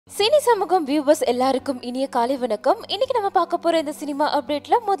Cine Samugam viewers எல்லாருக்கும் இனிய காலை வணக்கம். இன்னைக்கு நம்ம பார்க்க போற இந்த சினிமா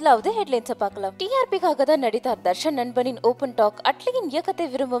அப்டேட்ல முதலாவது ஹெட்லைன்ஸ் பார்க்கலாம். டிஆர்பிக்காக தான் நடித்தார் தர்ஷன் நண்பனின் ஓபன் டாக். அட்லியின் இயக்கத்தை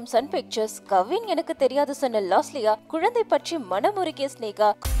விரும்பும் சன் பிக்சர்ஸ். கவின் எனக்கு தெரியாது சொன்ன லாஸ்லியா. குழந்தை பற்றி மனமுருகிய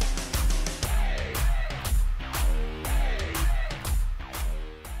ஸ்னேகா.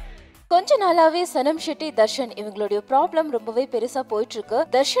 கொஞ்ச நாளாவே சனம் ஷெட்டி தர்ஷன் இவங்களுடைய ப்ராப்ளம் ரொம்பவே பெருசா போயிட்டு இருக்கு.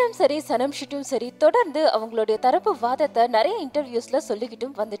 தர்ஷனும் சரி சனம் ஷெட்டியும் சரி தொடர்ந்து அவங்களுடைய தரப்பு வாதத்தை நிறைய இன்டர்வியூஸ்ல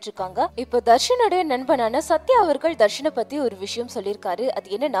சொல்லிக்கிட்டும் வந்துட்டு இருக்காங்க. இப்போ தர்ஷனுடைய நண்பனான சத்யா அவர்கள் தர்ஷனை பத்தி ஒரு விஷயம் சொல்லியிருக்காரு. அது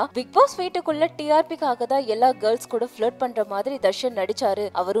என்னன்னா, பிக் பாஸ் வீட்டுக்குள்ள டிஆர்பிக்காக தான் எல்லா கேர்ள்ஸ் கூட ஃபிளர்ட் பண்ற மாதிரி தர்ஷன் நடிச்சாரு.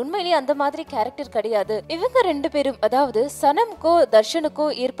 அவர் உண்மையிலேயே அந்த மாதிரி கேரக்டர் கிடையாது. இவங்க ரெண்டு பேரும், அதாவது சனம்கோ தர்ஷனுக்கோ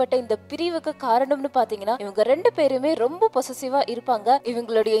ஏற்பட்ட இந்த பிரிவுக்கு காரணம்னு பாத்தீங்கன்னா, இவங்க ரெண்டு பேருமே ரொம்ப பொசசிவா இருப்பாங்க.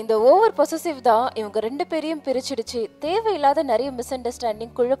 இவங்களுடைய இந்த ஓவர் பொசசிவ் தான் இவங்க ரெண்டு பேரையும் பிரிச்சிடுச்சு. தேவையில்லாத நிறைய மிஸ்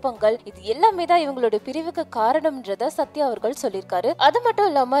அண்டர்ஸ்டாண்டிங், குழப்பங்கள், இது எல்லாமே தான் இவங்களுடைய பிரிவுக்கு காரணம்ன்றத சத்யா அவர்கள் சொல்லியிருக்காரு. அது மட்டும்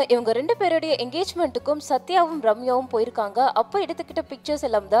இல்லாம இவங்க ரெண்டு பேருடைய என்கேஜ்மெண்ட்டுக்கும் சத்யாவும் ரம்யாவும் போயிருக்காங்க. அப்ப எடுத்துக்கிட்ட பிக்சர்ஸ்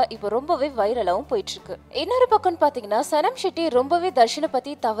எல்லாம் தான் இப்போ ரொம்பவே வைரலாவும் போயிட்டு இருக்கு. இன்னொரு பக்கம் பாத்தீங்கன்னா, சனம் ஷெட்டி ரொம்பவே தர்ஷனை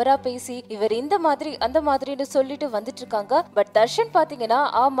பத்தி தவறா பேசி இவர் இந்த மாதிரி அந்த மாதிரின்னு சொல்லிட்டு வந்துட்டு இருக்காங்க. பட் தர்ஷன் பாத்தீங்கன்னா,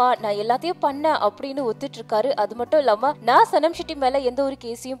 ஆமா நான் எல்லாத்தையும் பண்ண அப்படின்னு ஒத்துட்டு இருக்காரு. அது மட்டும் இல்லாம நான் சனம் ஷெட்டி மேல எந்த ஒரு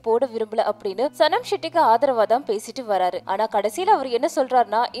கேஸையும் போட விரும்பல அப்படின்னு சனம் ஷெட்டிக்கு ஆதரவா தான் பேசிட்டு வராரு. ஆனா கடைசியில அவர் என்ன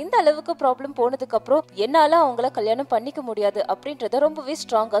சொல்றாருன்னா, இந்த அளவுக்கு ப்ராப்ளம் போனதுக்கு அப்புறம் என்னால அவங்கள கல்யாணம் பண்ணிக்க முடியாது அப்படின்றத ரொம்பவே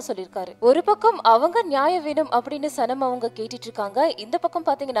ஸ்ட்ராங்கா சொல்லிருக்காரு. ஒரு பக்கம் அவங்க நியாயம் வேணும் அப்படின்னு சனம் அவங்க கேட்டுட்டு இருக்காங்க. இந்த பக்கம்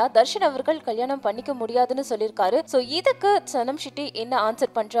பாத்தீங்கன்னா தர்ஷன் அவர்கள் கல்யாணம் பண்ணிக்க முடியாதுன்னு சொல்லிருக்காரு. சோ இதுக்கு சனம் ஷெட்டி என்ன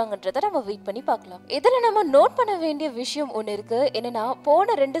ஆன்சர் பண்றாங்கன்றத நம்ம வெயிட் பண்ணி பார்க்கலாம். இதுல நம்ம நோட் பண்ண வேண்டிய விஷயம் ஒண்ணு இருக்கு. என்னன்னா,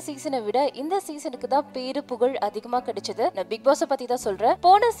 போன 2 சீசனை விட இந்த சீசனுக்கு தான் பேரு புகழ் அதிகமா கிடைச்சது. நான் பிக் பாஸ் பத்தி தான் சொல்றேன்.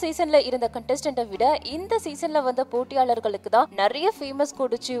 போன சீசன்ல இருந்த கண்டெஸ்டன்ட்டை விட இந்த சீசன்ல வந்த போட்டியாளர்களுக்கு தான் நிறைய ஃபேமஸ்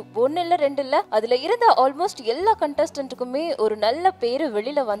கொடுச்சு. 1 இல்ல 2 இல்ல, அதுல இருந்த ஆல்மோஸ்ட் எல்லா கண்டெஸ்டன்ட்டுக்குமே ஒரு நல்ல பேரு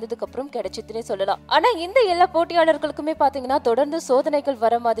வெளியில வந்ததுக்கு அப்புறம் கிடைச்சதுன்னே சொல்லலாம். ஆனா இந்த எல்லா போட்டியாளர்களுக்குமே பாத்தீங்கன்னா தொடர்ந்து சோதனைகள்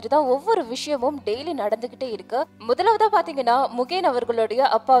வர மாதிரி தான் ஒவ்வொரு விஷயமும் டெய்லி நடந்துகிட்டே இருக்கு. முதலாவதா பாத்தீங்கன்னா முகேன் அவர்களுடைய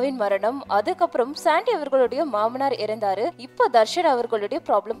அப்பாவின் மரணம், அதுக்கப்புறம் சாண்டி அவர்களுடைய மாமனார் இறந்தாரு. இப்போ தர்ஷன் அவர்களுடைய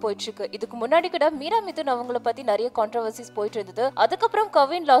ப்ராப்ளம் போயிட்டு இருக்கு. இதுக்கு முன்னாடி கூட மீரா மிதுன் அவங்கள பத்தி நிறைய கான்ட்ரோவர்சிஸ் போயிட்டு இருந்தது. அதுக்கப்புறம்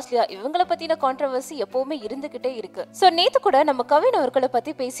கவின் லாஸ்லியா இவங்கள பத்தின கான்ட்ரோவர்சி எப்பவுமே இருந்துகிட்டே இருக்கு. சோ நேத்து கூட நம்ம கவின் அவர்களை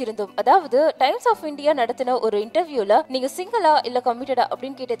பத்தி பேசியிருந்தோம். அதாவது டைம்ஸ் ஆஃப் இந்தியா நடத்தின ஒரு இன்டர்வியூல நீங்க சிங்கிளா இல்ல கமிட்டடா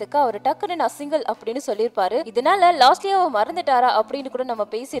அப்படின்னு கேட்டதுக்கு அவர் டக்குன்னு நான் சிங்கிள் அப்படின்னு சொல்லியிருப்பாரு. இதனால லாஸ்லியாவை மறந்துட்டாரா அப்படின்னு கூட நம்ம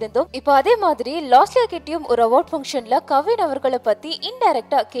பேசியிருந்தோம். இப்போ அதே மாதிரி லாஸ்லியா கிட்டயும் ஒரு அவார்ட் ஃபங்க்ஷன்ல கவின் அவர்களை பத்தி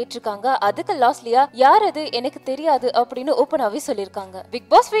இன்டைரக்டா கேட்டிருக்காங்க. அதுக்கு லாஸ்லியா யார் அது எனக்கு தெரியாது அப்படின்னு ஓபனாவே சொல்லியிருக்காங்க. பிக்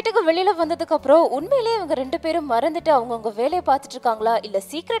பாஸ் வீட்டுக்கு வெளியில வந்ததுக்கு அப்புறம் உண்மையிலேயே இவங்க ரெண்டு பேரும் மறந்துட்டு அவங்கவுங்க வேலையை பார்த்துட்டு இருக்காங்களா, இல்ல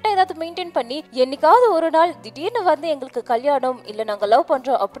சீக்கிரட்டா ஏதாவது மெயின்டைன் பண்ணி என்னைக்காவது ஒரு நாள் திடீர்னு வந்து எங்களுக்கு கல்யாணம் இல்ல நாங்க லவ்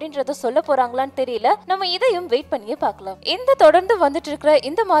பண்றோம் அப்படின்றத சொல்ல போறாங்களான்னு தெரியல. நம்ம இதையும் வெயிட் பண்ணியே பார்க்கலாம். இந்த தொடர்ந்து வந்துட்டு இருக்கிற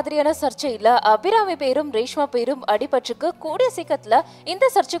இந்த மாதிரியான சர்ச்சையில அபிராமி பேரும் ரேஷ்மா பேரும் அடிபட்டுக்கு கூடிய சீக்கிரத்துல இந்த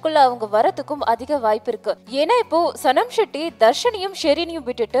சர்ச்சைக்குள்ள அவங்க வரத்துக்கும் அதிக வாய்ப்பு இருக்கு. ஏன்னா இப்போ சனம் ஷெட்டி தர்ஷனையும் ஷெரினையும்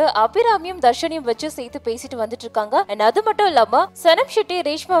விட்டுட்டு அபிராமியும் தர்ஷனையும் வச்சு சேர்த்து பேசிட்டு வந்துட்டு இருக்காங்க. அது மட்டும் இல்லாம சனம் ஷெட்டி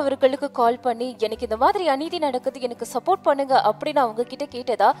ரேஷ்மா அவர்களுக்கு கால் பண்ணி எனக்கு இந்த மாதிரி அநீதி நடக்குது, எனக்கு சப்போர்ட் பண்ணுங்க அப்படின்னு அவங்க கிட்ட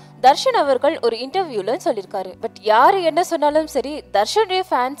கேட்டதா தர்ஷன் அவர்கள் ஒரு இன்டர்வியூல சொல்லிருக்காரு. பட் யாரு என்ன சொன்னாலும் சரி, தர்ஷனுடைய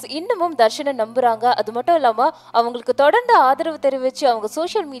ஃபேன்ஸ் இன்னமும் தர்ஷனை நம்புறாங்க. அது மட்டும் இல்லாம அவங்களுக்கு தொடர்ந்து ஆதரவு தெரிவிச்சு அவங்க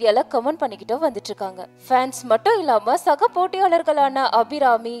சோசியல் மீடியால கமெண்ட் பண்ணிக்கிட்டு வந்துட்டு இருக்காங்க. ஃபேன்ஸ் மட்டும் இல்லாம சக போட்டியாளர்களான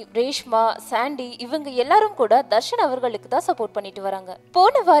அபிராமி, ரேஷ்மா, சாண்டி இவங்க எல்லாரும் கூட தர்ஷன் அவர்களுக்கு தான் சப்போர்ட் பண்ணிட்டு வராங்க.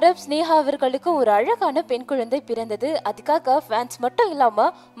 போன வாரம் ஸ்னேஹா அவர்களுக்கு ஒரு அழகான பெண் குழந்தை பிறந்தது. அதுக்காக ஃபேன்ஸ் மட்டும் இல்லாம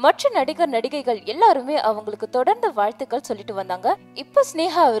மற்ற நடிகர் நடிகைகள் எல்லாருமே அவங்களுக்கு தொடர்ந்து வாழ்த்துக்கள் சொல்லிட்டு வந்தாங்க. இப்ப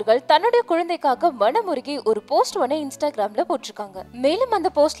ஸ்னேஹா அவர்கள் தன்னுடைய குழந்தைக்காக மனமுருகி ஒரு போஸ்ட் ஒன்னை இன்ஸ்டாகிராம்ல போட்டிருக்காங்க. மேலும் அந்த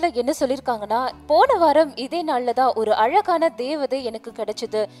போஸ்ட்ல என்ன சொல்லிருக்காங்கன்னா, போன வாரம் இதே நாள்ல தான் ஒரு அழகான தேவதை எனக்கு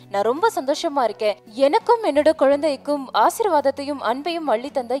கிடைச்சது. நான் ரொம்ப சந்தோஷமா இருக்கேன். எனக்கும் என்னோட குழந்தைக்கும் ஆசீர்வாதத்தையும் அன்பையும்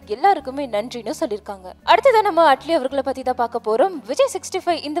அள்ளி தந்த எல்லாருக்குமே நன்றின்னு சொல்லிருக்காங்க. அடுத்ததான் நம்ம அட்லி அவர்களை பத்தி தான் பார்க்க போறோம். விஜய்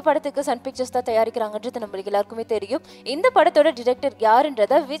 65 இந்த படத்துக்கு சன் பிக்சர்ஸ் தான் தயாரிக்கிறாங்கன்றது நம்மளுக்கு எல்லாருக்குமே தெரியும். இந்த படத்தோட டிரெக்டர்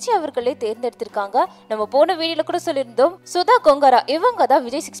யாருன்றத விஜய் அவர்களே தேர்ந்தெடுத்திருக்காங்க. நம்ம போன வீடியோல கூட சொல்லியிருந்தோம், சுதா கொங்கரா இவங்க தான்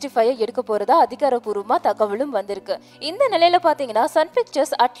விஜய் 65 எடுக்க போறதா அதிகாரப்பூர்வமா தகவலும் வந்திருக்கு. இந்த நிலையில பாத்தீங்கன்னா சன்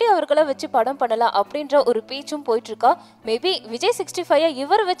பிக்சர்ஸ் அட்லி அவர்களை வச்சு படம் பண்ணலாம் அப்படின்ற ஒரு பேச்சும் போயிட்டு இருக்கா. மேபி விஜய் 65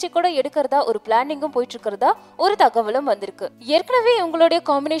 இவர் வச்சு கூட எடுக்கிறதா ஒரு பிளானிங்கும் போயிட்டு இருக்கிறதா ஒரு தகவலும் வந்திருக்கு. ஏற்கனவே உங்களுடைய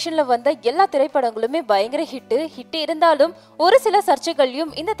காம்பினேஷன்ல வந்த எல்லா திரைப்படங்களுமே பயங்கர ஹிட் இருந்தாலும் ஒரு சில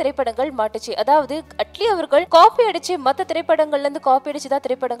சர்ச்சைகளையும் இந்த திரைப்படங்கள் மாட்டுச்சு. அதாவது அட்லி அவர்கள் காப்பி அடிச்சு மத்த திரைப்படங்கள்ல இருந்து காப்பி அடிச்சுதான்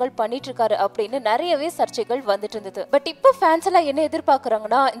திரைப்படங்கள் பண்ணிட்டு இருக்காரு அப்படின்னு நிறையவே சர்ச்சைகள் வந்துட்டு இருந்தது. பட் இப்ப ஃபேன்ஸ் எல்லாம் என்ன எதிர்பார்க்கறாங்க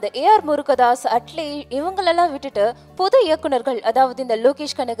எதிர்பார்க்கறாங்கன்னா இந்த ஏஆர் முருகதாஸ், அட்லி இவங்களெல்லாம் விட்டுட்டு புது இயக்குனர்கள், அதாவது இந்த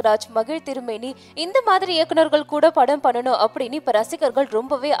லோகேஷ் கனகராஜ், மகிழ் திருமேனி இந்த மாதிரி இயக்குனர்கள் கூட படம் பண்ணணும் அப்படின்னு இப்ப ரசிகர்கள்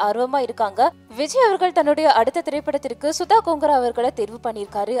ரொம்பவே ஆர்வமா இருக்காங்க. விஜய் அவர்கள் தன்னுடைய அடுத்த திரைப்படத்திற்கு சுதா கோங்கரா அவர்களை தேர்வு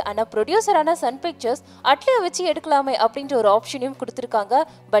பண்ணியிருக்காரு. ஆனா ப்ரொடியூசரான சன் பிக்சர்ஸ் அட்லியை வச்சு எடுக்கலாமே அப்படின்ற ஒரு ஆப்ஷனையும் கொடுத்திருக்காங்க.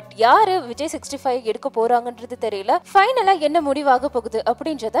 பட் யாரு விஜய் 65 எடுக்க போறாங்கன்றது தெரியல. ஃபைனலா என்ன முடிவாக போகுது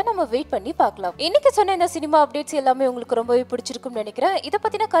அப்படின்றத நம்ம வெயிட் பண்ணி பார்க்கலாம். இன்னைக்கு சொன்ன இந்த சினிமா அப்டேட்ஸ் எல்லாமே உங்களுக்கு ரொம்பவே பிடிச்சிருக்கும்னு நினைக்கிறேன். இத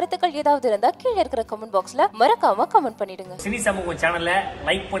பத்தின கருத்துக்கள் ஏதாவது இருந்தா கீழே இருக்கிற கமெண்ட் பாக்ஸ்ல மறக்காம கமெண்ட் பண்ணிடுங்க. சினி சமூகம் சேனலை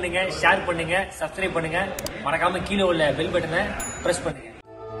லைக் பண்ணுங்க, ஷேர் பண்ணுங்க, சப்ஸ்கிரைப் பண்ணுங்க. மறக்காம கீழே உள்ள பெல் பட்டனை பிரஸ் பண்ணுங்க.